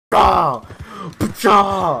And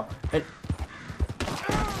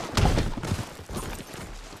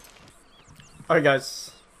alright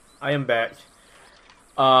guys, I am back.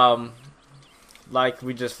 Like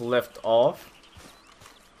we just left off,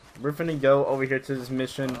 we're finna go over here to this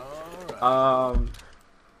mission. Finna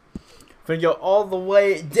go all the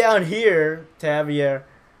way down here to Javier.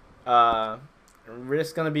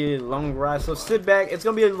 It's gonna be a long ride, so sit back. It's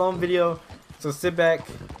gonna be a long video, so sit back,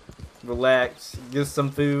 relax, get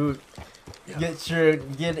some food, get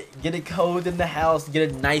it cold in the house,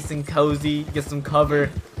 get it nice and cozy, get some cover,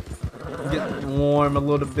 get warm a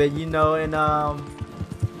little bit, you know, and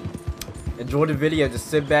enjoy the video. Just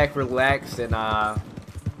sit back, relax, and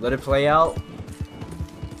let it play out.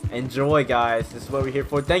 Enjoy, guys. This is what we're here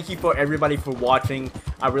for. Thank you for everybody for watching.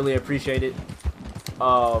 I really appreciate it.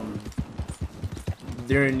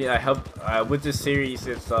 During help with this series,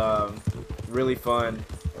 it's really fun.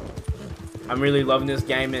 I'm really loving this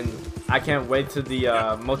game, and I can't wait till the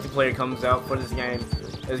multiplayer comes out for this game.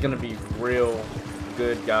 It's gonna be real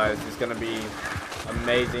good, guys. It's gonna be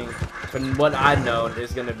amazing. From what I know,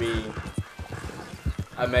 it's gonna be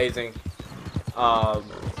amazing.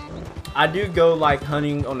 I do go like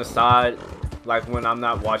hunting on the side, like when I'm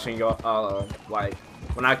not watching y'all. Like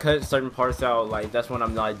when I cut certain parts out, like that's when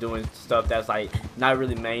I'm like doing stuff that's like not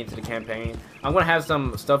really main to the campaign. I'm gonna have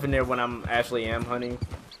some stuff in there when I'm actually am hunting,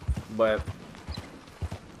 but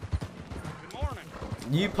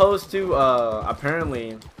you supposed to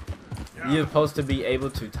apparently you're supposed to be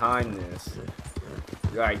able to time this,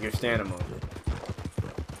 like your stamina.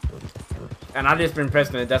 And I just been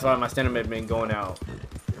pressing it. That's why my stamina been going out.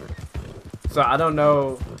 So I don't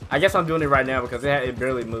know. I guess I'm doing it right now because it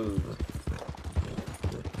barely moved.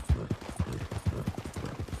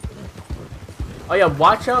 Oh yeah,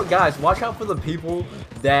 watch out, guys. Watch out for the people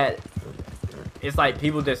that it's like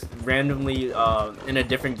people just randomly in a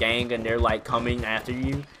different gang and they're like coming after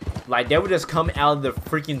you. Like they would just come out of the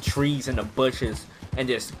freaking trees and the bushes and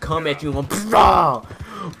just come at you and and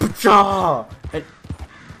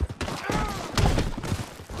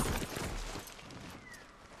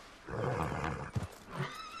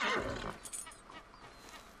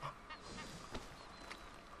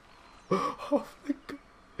oh my god.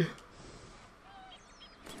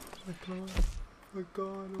 Oh my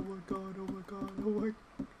god, oh my god, oh my god, oh my god,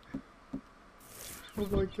 oh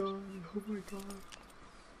my god, oh my god.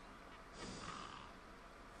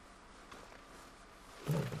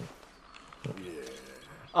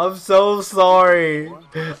 I'm so sorry.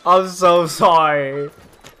 I'm so sorry.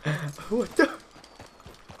 What the?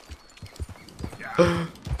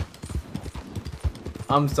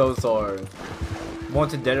 I'm so sorry.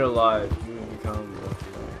 Wanted dead or alive.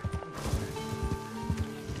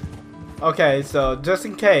 Okay, so just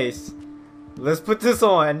in case, let's put this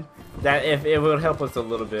on. That if it will help us a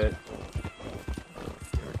little bit.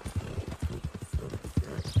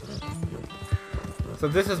 So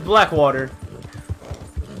this is black water.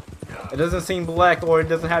 It doesn't seem black or it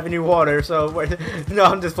doesn't have any water. So no,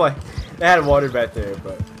 I'm just playing. It had water back there,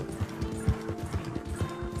 but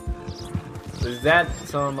is that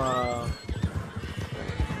some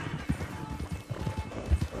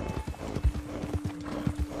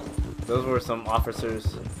those were some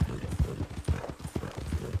officers.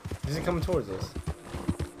 Is he coming towards us?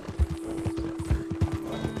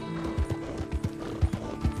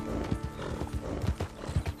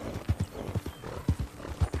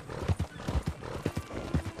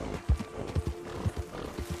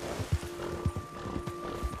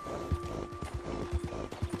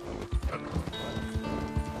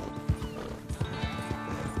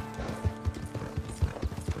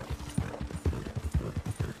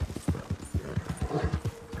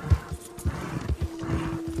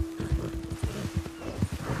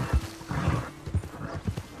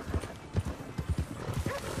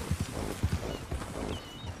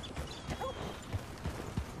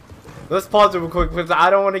 Let's pause it real quick because I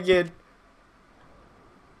don't want to get.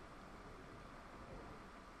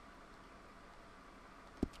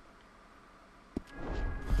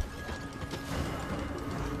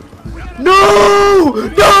 No!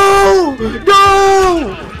 No!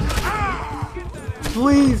 No!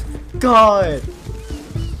 Please, God.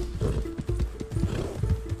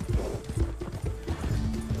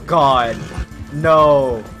 God.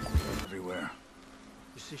 No. Everywhere.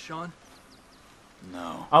 You see Sean?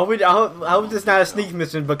 No. I hope this not a sneak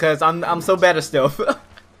mission because I'm so bad at stealth.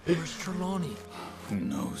 Where's Trelawney? Who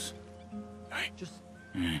knows? Just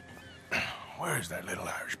Where is that little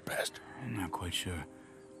Irish pest? I'm not quite sure.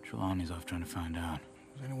 Trelawney's off trying to find out.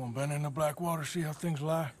 Has anyone been in the Blackwater, see how things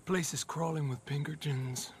lie? place is crawling with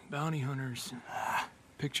Pinkertons, bounty hunters,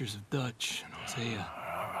 pictures of Dutch and Hosea.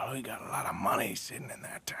 Oh, he got a lot of money sitting in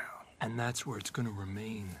that town. And that's where it's gonna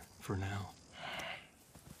remain for now.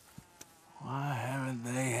 Why haven't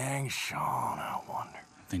they hanged Sean, I wonder?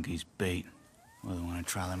 I think he's bait. Well, they want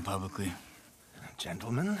to trial him publicly.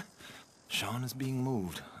 Gentlemen, Sean is being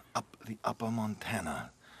moved up the upper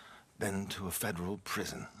Montana, then to a federal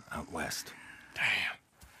prison out west. Damn.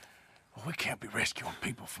 Well, we can't be rescuing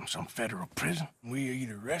people from some federal prison. We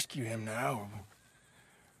either rescue him now or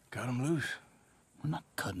cut him loose. We're not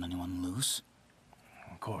cutting anyone loose.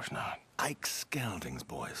 Of course not. Ike Skelding's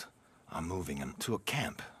boys are moving him to a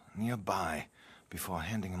camp nearby before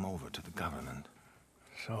handing him over to the government.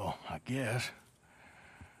 So, I guess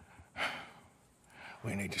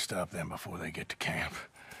we need to stop them before they get to camp.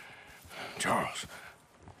 Charles,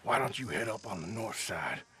 why don't you head up on the north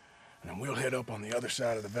side, and then we'll head up on the other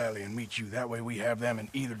side of the valley and meet you. That way we have them in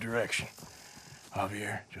either direction.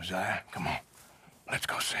 Javier, Josiah, come on. Let's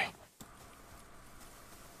go see.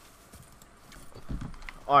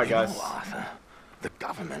 Alright, guys. You know, Arthur, the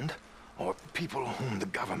government, or people whom the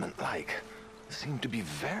government like, seem to be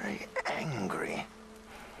very angry.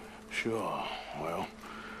 Sure. Well,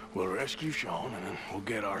 we'll rescue Sean, and then we'll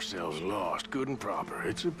get ourselves lost, good and proper.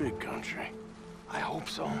 It's a big country. I hope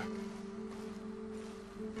so.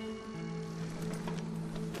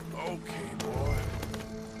 Okay, boy.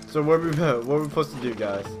 So what are we supposed to do,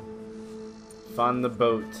 guys? Find the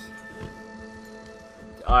boat.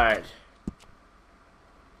 Alright.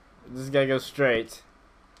 This gotta go straight.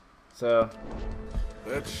 So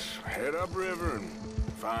Let's head upriver and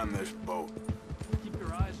find this boat. Keep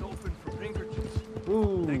your eyes open for Pinkertons.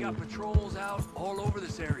 ooh. They got patrols out all over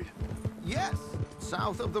this area. Yes,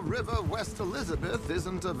 south of the river, West Elizabeth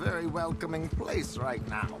isn't a very welcoming place right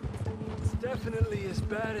now. It's definitely as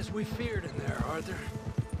bad as we feared in there, Arthur.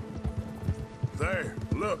 There,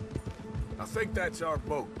 look. I think that's our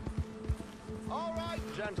boat. All right,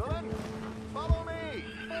 gentlemen, follow me.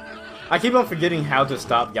 I keep on forgetting how to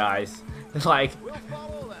stop, guys. Like, We'll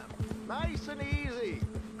follow them, nice and easy.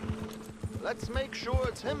 Let's make sure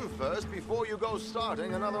it's him first before you go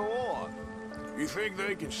starting another war. You think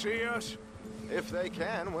they can see us? If they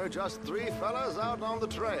can, we're just three fellas out on the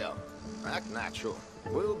trail. Act natural.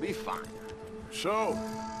 We'll be fine. So,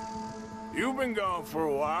 you've been gone for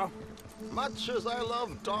a while. Much as I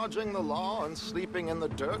love dodging the law and sleeping in the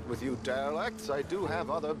dirt with you derelicts, I do have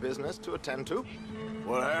other business to attend to.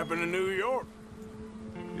 What happened in New York?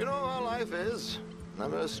 You know how life is.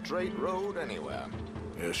 Never a straight road anywhere.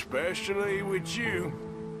 Especially with you.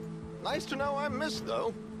 Nice to know I'm missed,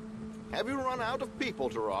 though. Have you run out of people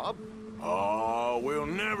to rob? Oh, we'll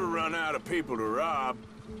never run out of people to rob.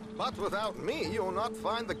 But without me, you'll not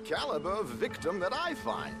find the caliber of victim that I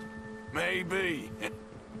find. Maybe.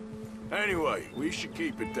 Anyway, we should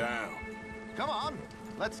keep it down. Come on,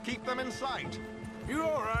 let's keep them in sight. You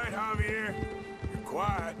all right, Javier? You're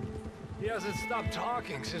quiet. He hasn't stopped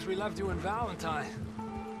talking since we left you in Valentine.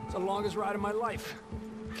 It's the longest ride of my life.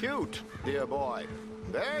 Cute, dear boy.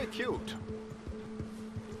 Very cute.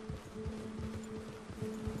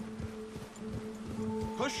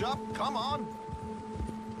 Push up, come on.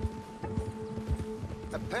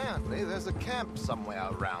 Apparently, there's a camp somewhere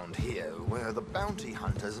around here where the bounty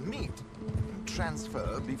hunters meet and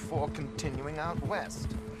transfer before continuing out west.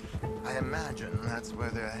 I imagine that's where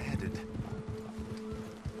they're headed.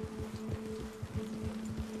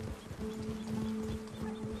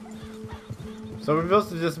 so we're supposed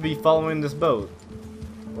to just be following this boat,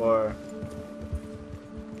 or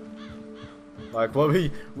like what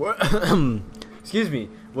excuse me,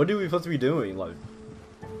 what are we supposed to be doing? Like,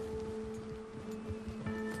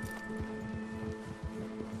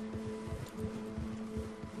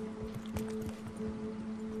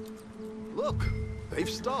 Look, they've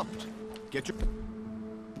stopped. Get your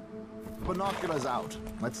binoculars out.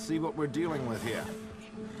 Let's see what we're dealing with here.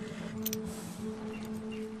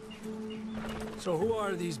 So who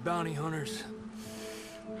are these bounty hunters?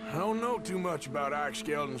 I don't know too much about Ike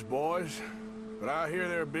Skelding's boys, but I hear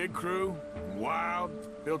they're a big crew, wild,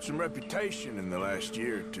 built some reputation in the last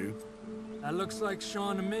year or two. That looks like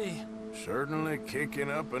Sean to me. Certainly kicking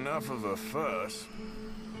up enough of a fuss.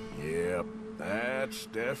 Yep, that's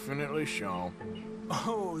definitely Sean.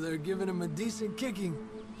 Oh, they're giving him a decent kicking.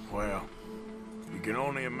 Well, you can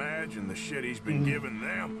only imagine the shit he's been giving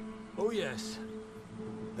them. Oh, yes.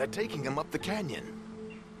 They're taking him up the canyon.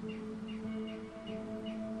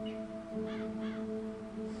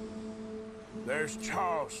 There's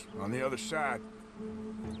Charles on the other side.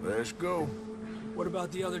 Let's go. What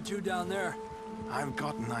about the other two down there? I've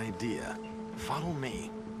got an idea. Follow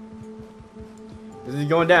me. is he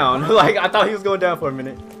going down? Like, I thought he was going down for a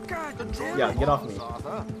minute. Control Yeah, your get off balls, me.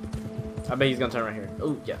 Arthur. I bet he's gonna turn right here.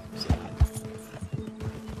 Oh, yeah.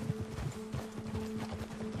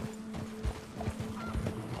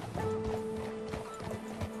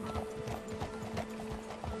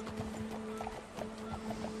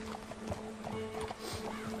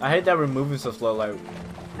 I hate that we're moving so slow. Like,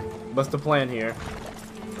 what's the plan here?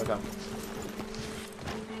 Okay.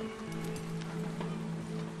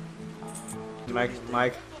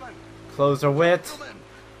 Mike, clothes are wet.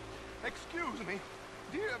 Excuse me,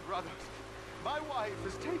 dear brothers. My wife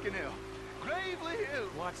is taken ill, gravely ill.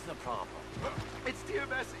 What's the problem? It's dear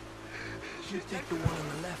Bessie. You take the one on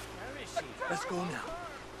the left. Where is she? Let's go now.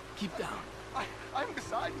 Keep down. I'm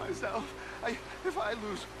beside myself. If I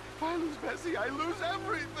lose Bessie, I lose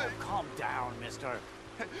everything. Calm down, mister.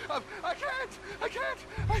 I can't.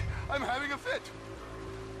 I'm having a fit.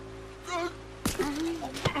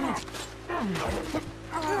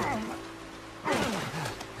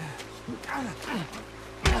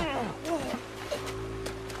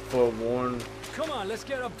 Forewarned. Come on, let's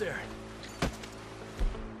get up there.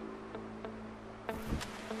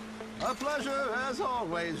 A pleasure as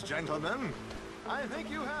always, gentlemen. I think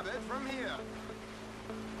you have it from here.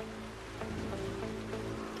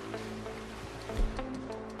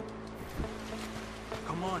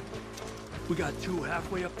 Come on. We got two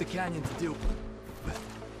halfway up the canyon to do.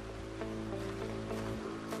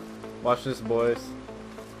 Watch this, boys.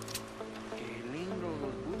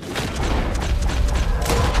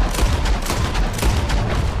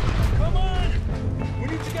 Come on! We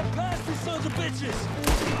need to get past these sons of bitches!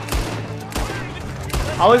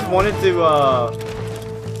 I always wanted to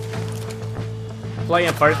play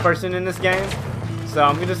in first person in this game, so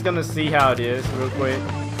I'm just gonna see how it is real quick.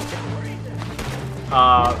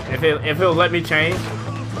 If he'll let me change.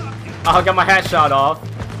 Oh, I got my hat shot off.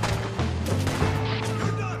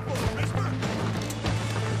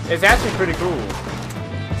 It's actually pretty cool.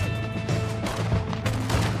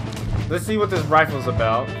 Let's see what this rifle's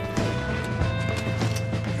about.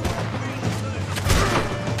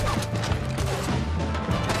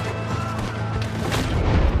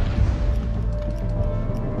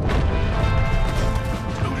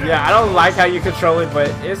 Yeah, I don't like how you control it, but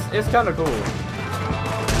it's kind of cool.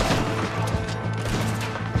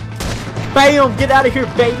 Bam! Get out of here,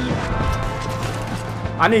 baby!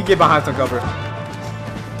 I need to get behind some cover.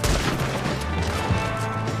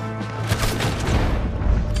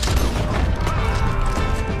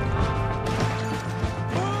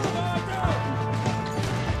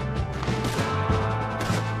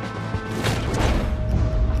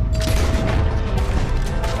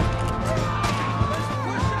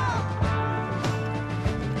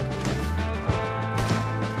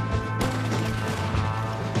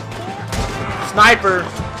 Sniper!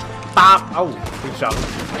 Bop! Oh, good shot.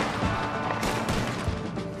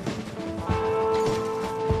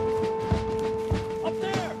 Up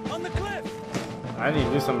there, on the cliff! I need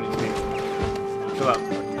to do something to these people. Chill out.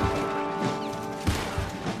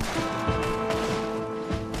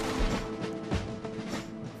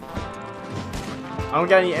 I don't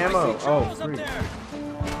got any ammo. Oh, free.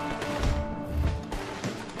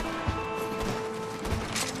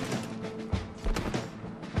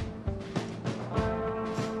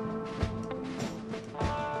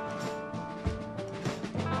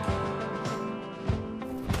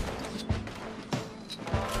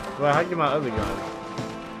 Well, how'd you get my other gun?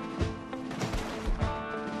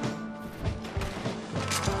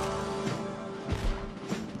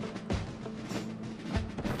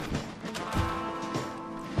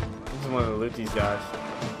 I just want to loot these guys.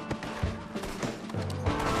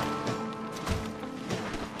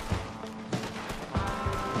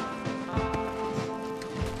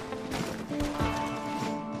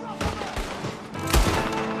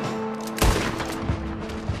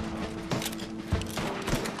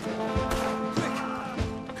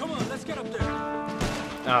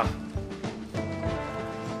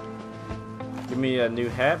 Give me a new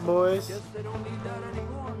hat, boys. Guess they don't need that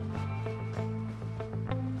anymore.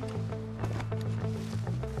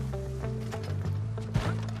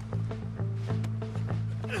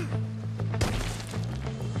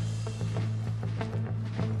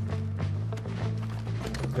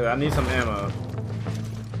 Cause I need some ammo.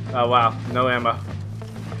 Oh wow, no ammo.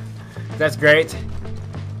 That's great.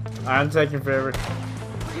 I'm taking forever.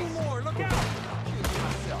 Two more, look out!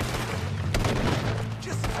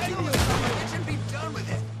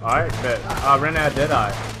 Alright, bet. I ran out of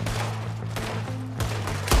Deadeye.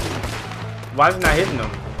 Why is it not hitting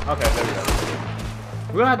them? Okay, there we go.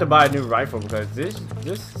 We're gonna have to buy a new rifle because this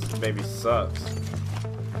baby sucks.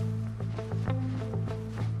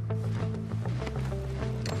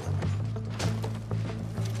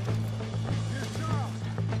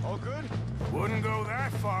 All good?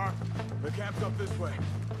 The camp's up this way.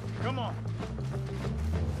 Come on.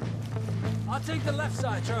 I'll take the left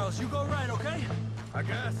side, Charles. You go right, okay? I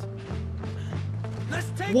guess. Let's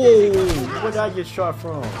take Whoa! these. Where did I get shot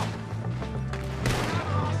from?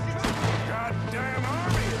 Goddamn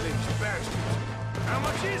army of these bastards. How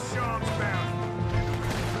much is Sean's bounty?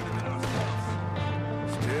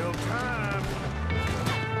 Still time.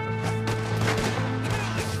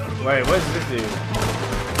 Wait, what does this do?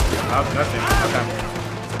 Oh, nothing. Okay.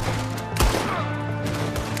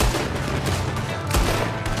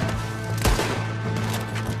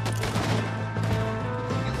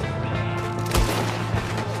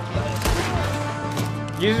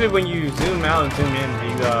 Usually when you zoom out and zoom in,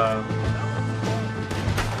 you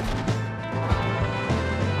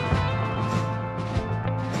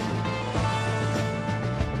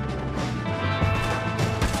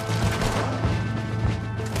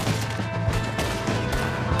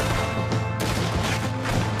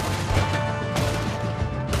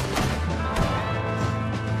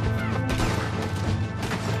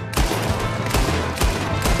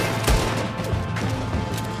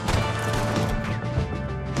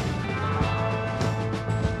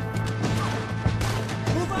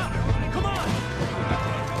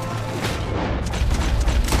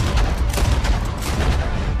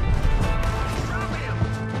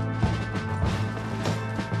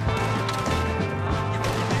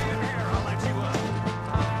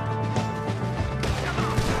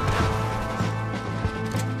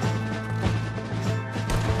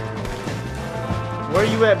where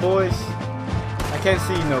you at, boys? I can't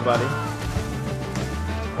see nobody.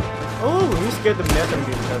 Oh, he scared the mess out of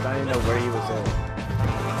me because I didn't know where he was at.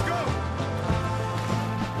 Let's go.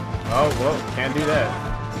 Oh, well, can't do that.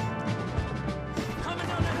 Coming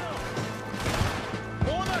down the hill.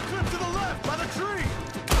 On that cliff to the left, by the tree.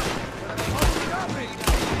 Oh, copy.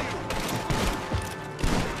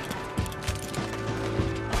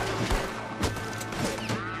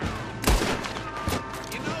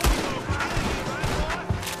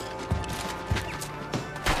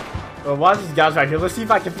 Well, why are these guys right here? Let's see if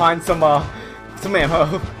I can find some ammo.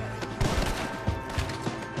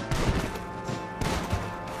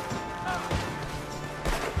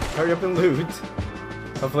 Hurry up and loot.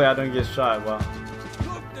 Hopefully I don't get shot. Well,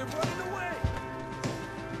 Look, they're running away.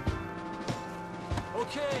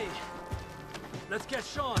 Okay. Let's get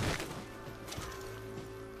Sean.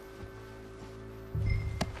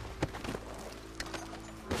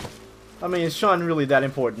 I mean, is Sean really that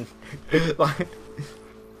important? Like,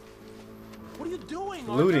 What are you doing,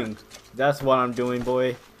 Arthur? looting. That's what I'm doing,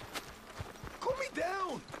 boy. Cool me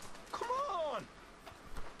down. Come on.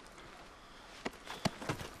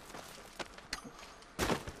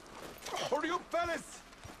 Hurry up, fellas.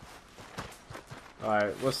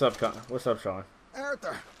 Alright, what's up, Sean?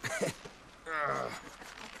 Arthur.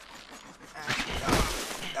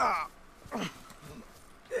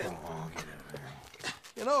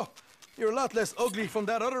 You know, you're a lot less ugly from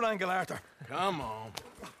that other angle, Arthur. Come on.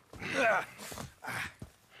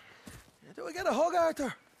 Do I get a hug,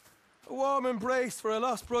 Arthur? A warm embrace for a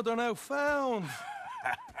lost brother now found.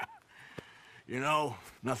 You know,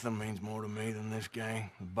 nothing means more to me than this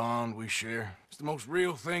gang, the bond we share. It's the most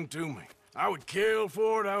real thing to me. I would kill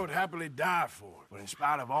for it, I would happily die for it. But in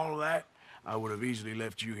spite of all of that, I would have easily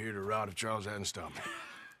left you here to rot if Charles hadn't stopped me.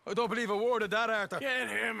 I don't believe a word of that, Arthur. Get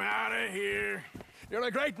him out of here. You're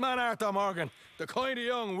a great man, Arthur Morgan. The kind of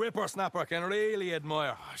young whippersnapper I can really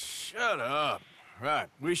admire. Oh, shut up. Right,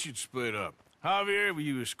 we should split up. Javier, will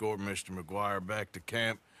you escort Mr. McGuire back to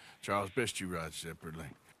camp? Charles, best you ride separately.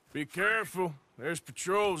 Be careful. There's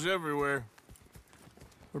patrols everywhere.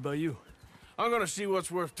 What about you? I'm gonna see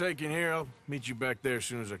what's worth taking here. I'll meet you back there as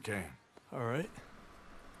soon as I can. All right.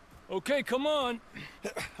 Okay, come on.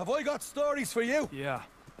 Have I got stories for you? Yeah,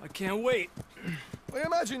 I can't wait. I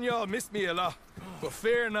imagine y'all missed me a lot. But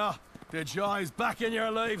fear not, the joy's back in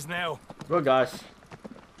your lives now. Well, guys.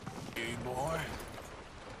 Hey, boy.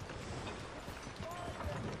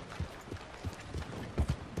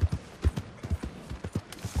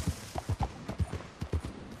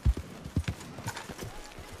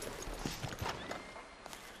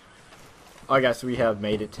 I guess we have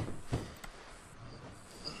made it.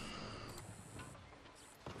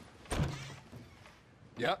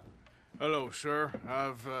 Yep. Hello, sir.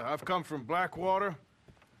 I've come from Blackwater.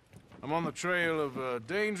 I'm on the trail of a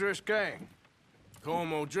dangerous gang.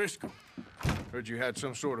 Colm O'Driscoll. Heard you had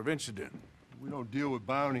some sort of incident. We don't deal with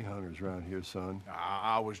bounty hunters around here, son.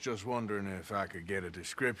 I was just wondering if I could get a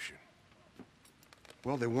description.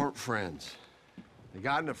 Well, they weren't friends. They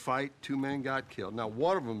got in a fight, 2 men got killed. Now,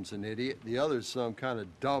 one of them's an idiot, the other's some kind of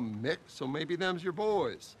dumb mick, so maybe them's your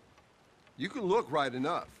boys. You can look right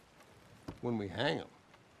enough. when we hang them.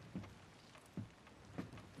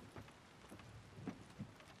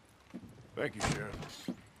 Thank you, Sheriff.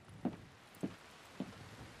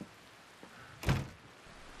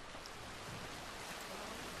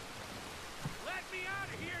 Let me out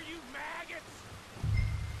of here, you maggots!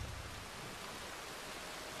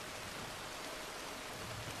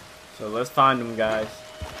 So let's find him, guys.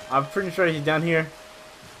 I'm pretty sure he's down here.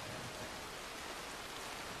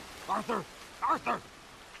 Arthur! Arthur!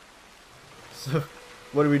 So,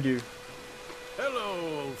 what do we do?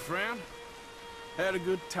 Hello, old friend. Had a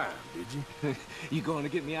good time, did you? You going to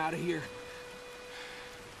get me out of here?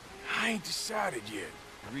 I ain't decided yet.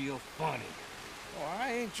 Real funny. Oh,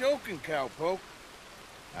 I ain't joking, cowpoke.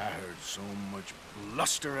 I heard so much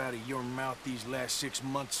bluster out of your mouth these last 6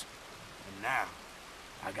 months. And now,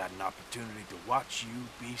 I got an opportunity to watch you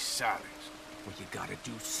be silenced. Well, you gotta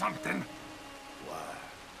do something. Why?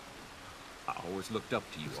 I always looked up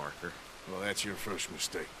to you, Arthur. Well, that's your first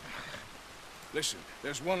mistake. Listen,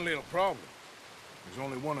 there's one little problem. There's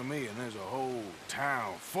only one of me, and there's a whole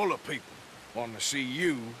town full of people wanting to see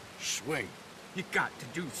you swing. You got to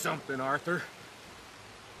do something, Arthur.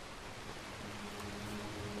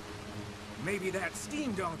 Maybe that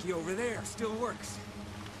steam donkey over there still works.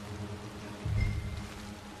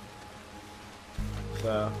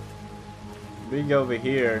 So, we go over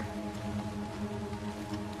here.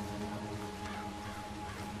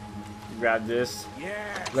 Grab this.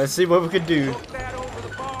 Yeah. Let's see what we can do. Hook that over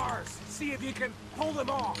the bars. See if you can pull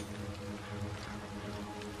them off.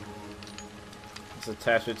 Let's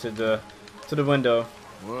attach it to the window.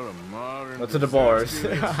 What a modern Or to the bars.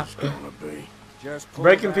 disaster this is gonna be. Just pull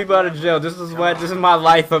Breaking that people out of lever. jail. This is my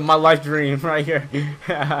life, my life dream right here.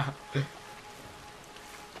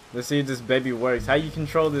 Let's see if this baby works. How you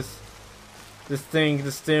control this thing,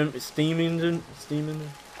 the steam engine? Steam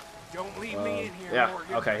engine? Don't leave me in here, Yeah.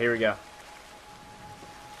 Morgan. Okay, here we go.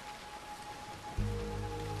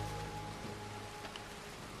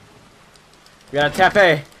 We gotta tap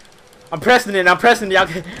A. I'm pressing it. I'm pressing it.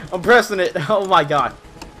 I'm pressing it. Oh my god.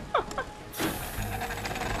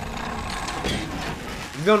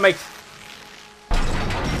 He's gonna make.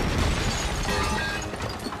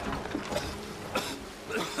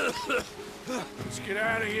 Let's get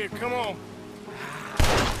out of here. Come on.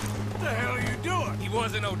 What the hell are you doing? He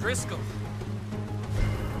wasn't O'Driscoll.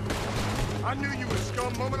 I knew you were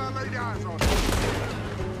scum the moment I laid eyes on you.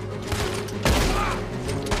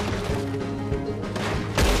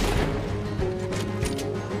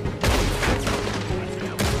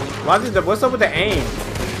 What's up with the aim?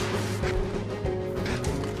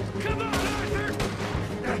 Come on, Arthur!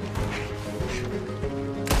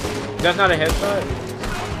 That's not a headshot?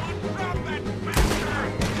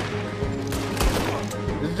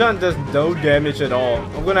 This gun does no damage at all.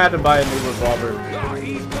 I'm gonna have to buy a new revolver. Oh,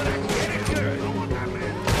 he's gonna get it good.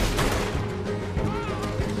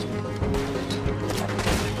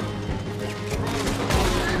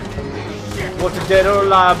 What's the dead or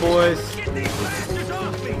alive, boys? Get these bastards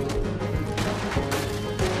off me!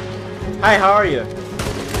 Hi, how are you?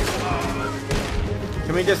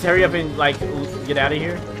 Can we just hurry up and like get out of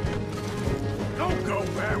here? Don't go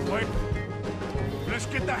that way. Let's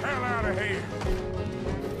get the hell out of here.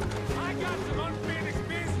 I got some unfinished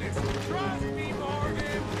business. Trust me,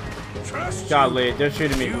 Morgan. Trust Golly, they're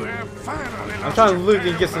shooting me. you have finally I'm lost trying to your loot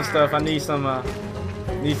and get damn some stuff. I mind. need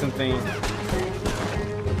some things.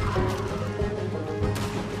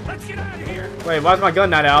 Let's get out of here. Wait, why's my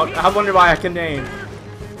gun not out? I wonder why I can aim.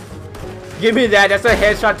 Give me that. That's a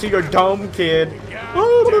headshot to your dome, kid.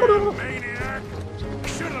 Goddamn maniac.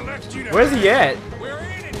 Should've left you to Where's he at? We're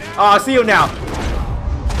in it now. Oh, I see him now.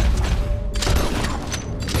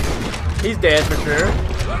 He's dead for sure.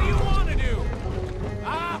 What do you want to do?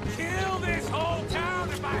 I'll kill this whole town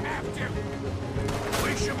if I have to.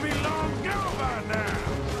 We should be long gone by now.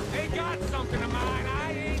 They got something of mine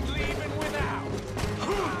I ain't leaving without.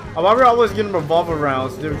 Oh, why we're always getting revolver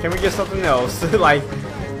rounds, dude? Can we get something else? Like,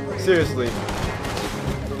 seriously.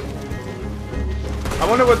 I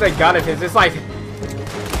wonder what they got of his. It's like,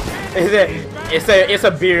 it's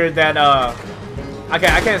a beard that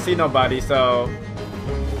I can't see nobody, so.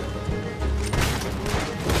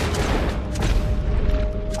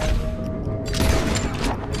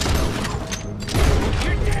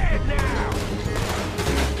 You're dead now.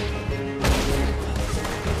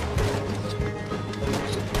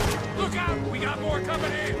 Look out, we got more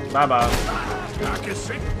coming in. Bye bye. I can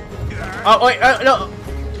see that. Oh wait, no.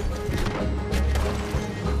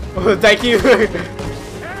 Thank you.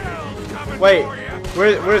 Hell's coming Wait, for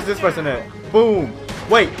ya. where's this person at? Boom.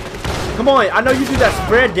 Wait, come on. I know you do that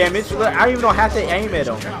spread damage. Look, I don't even know how to aim at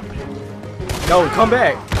him. No, come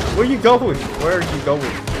back. Where you going? Where are you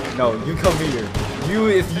going? No, you come here.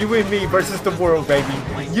 It's you and me versus the world, baby.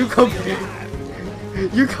 You come here.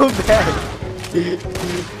 You come back.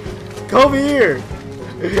 Come here.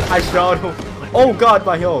 I shot him. Oh God,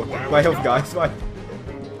 my health. My health, guys.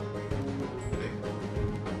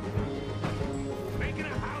 Making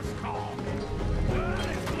a house call.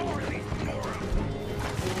 Ignore these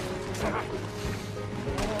morons.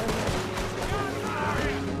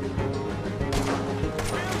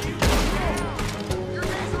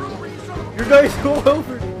 Your guys go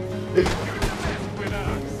over. With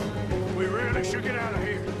us. We really should get out of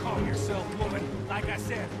here. Calm yourself, woman. Like I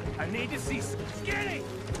said, I need to see Skinny!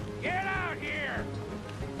 Get out here!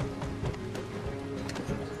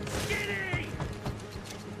 Skinny!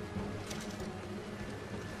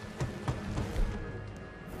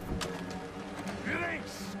 It ain't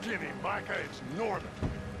Skinny, Micah. It's Norman.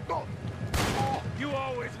 Oh. You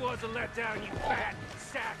always was a letdown, you fat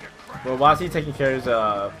sack of crap. Well, whilst he's taking care of his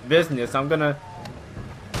business, I'm gonna.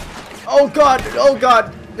 Oh God! Oh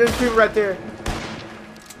God! There's people right there.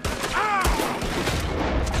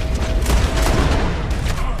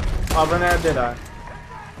 Oh, run out, did I? You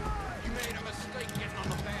made a mistake getting on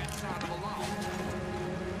the bad side of the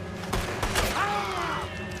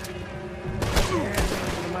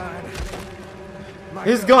law.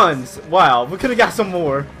 His guns. Wow, we could have got some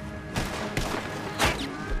more.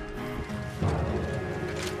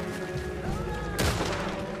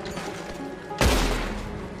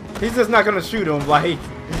 He's just not gonna shoot him, like.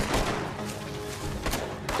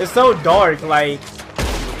 It's so dark, like.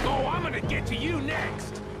 Oh, I'm gonna get to you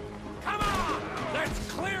next. Come on,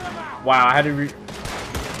 let's clear him out. Wow, I had to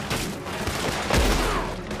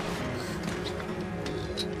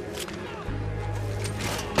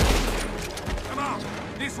Come on,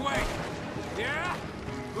 this way. Yeah?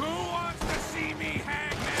 Who wants to see me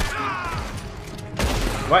hang man?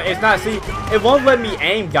 What? It's not. See, it won't let me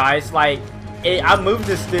aim, guys. Like, I moved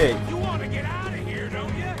the stick. You want to get out of here,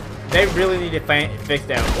 don't you? They really need to fix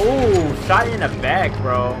that. Oh, shot in the back,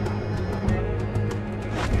 bro.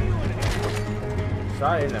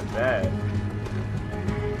 Shot in the back.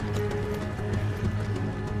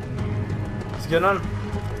 It's good on.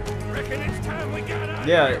 Reckon it's time we got out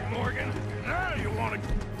Yeah. of here, Morgan. Now you want to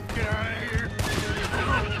get out of here?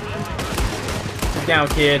 Sit down,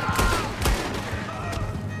 kid.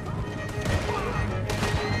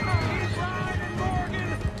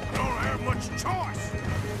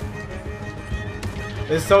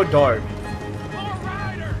 It's so dark. More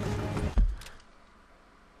riders!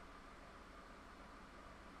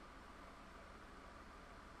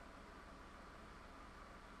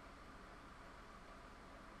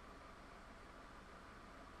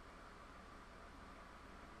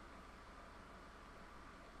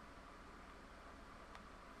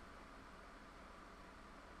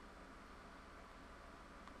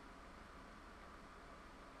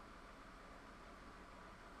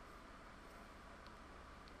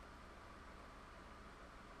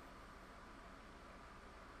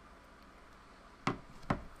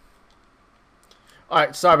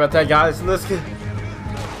 Alright, sorry about that, guys. Let's get.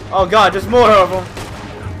 Oh god, there's more of them.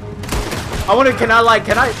 I wonder, can I?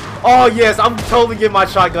 Oh yes, I'm totally getting my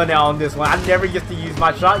shotgun out on this one. I never get to use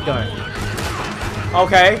my shotgun.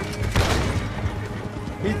 Okay.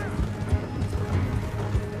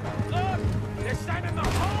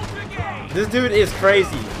 This dude is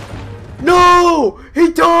crazy. No!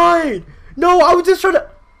 He died! No, I was just trying to.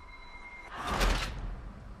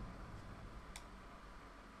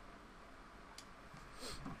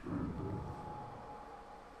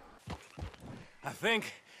 I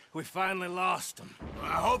think we finally lost him.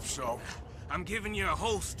 I hope so. I'm giving you a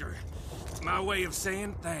holster. My way of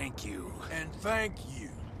saying thank you. And thank you.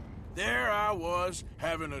 There I was,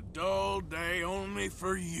 having a dull day only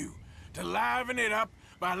for you. To liven it up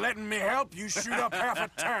by letting me help you shoot up half a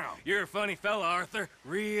town. You're a funny fella, Arthur.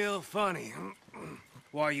 Real funny.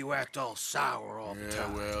 Why you act all sour all the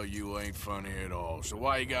time? Well, you ain't funny at all. So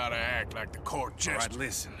why you gotta act like the court jester? All right,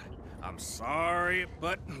 listen. I'm sorry,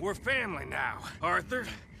 but we're family now. Arthur,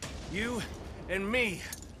 you and me.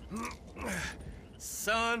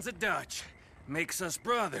 Sons of Dutch. Makes us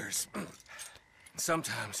brothers.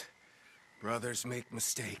 Sometimes brothers make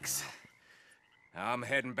mistakes. Now I'm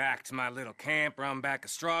heading back to my little camp around back of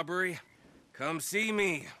Strawberry. Come see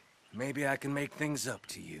me. Maybe I can make things up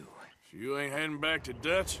to you. So you ain't heading back to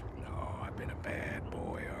Dutch? No, I've been a bad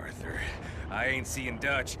boy, Arthur. I ain't seeing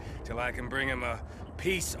Dutch till I can bring him a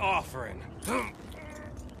peace offering.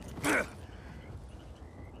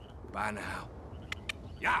 Bye now.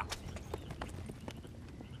 Yeah.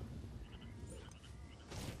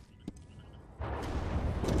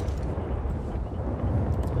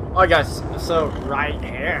 Alright guys, so right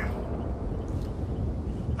here.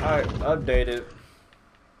 Alright, updated.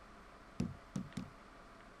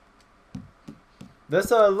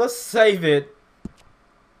 Let's save it.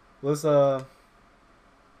 Let's I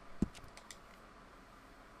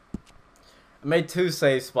made 2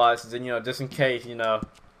 save spots, then you know, just in case, you know.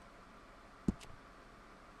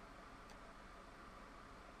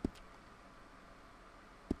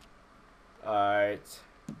 Alright.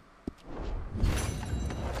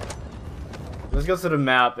 Let's go to the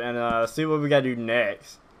map and see what we gotta do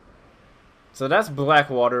next. So that's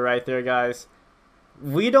Blackwater right there, guys.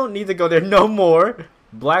 We don't need to go there no more.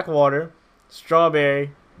 Blackwater,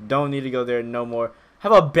 Strawberry, don't need to go there no more.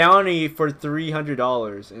 Have a bounty for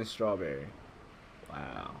 $300 in Strawberry.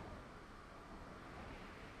 Wow.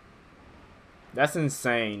 That's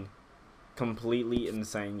insane. Completely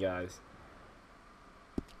insane, guys.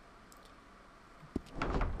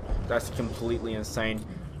 That's completely insane.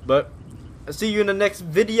 But I'll see you in the next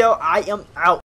video. I am out.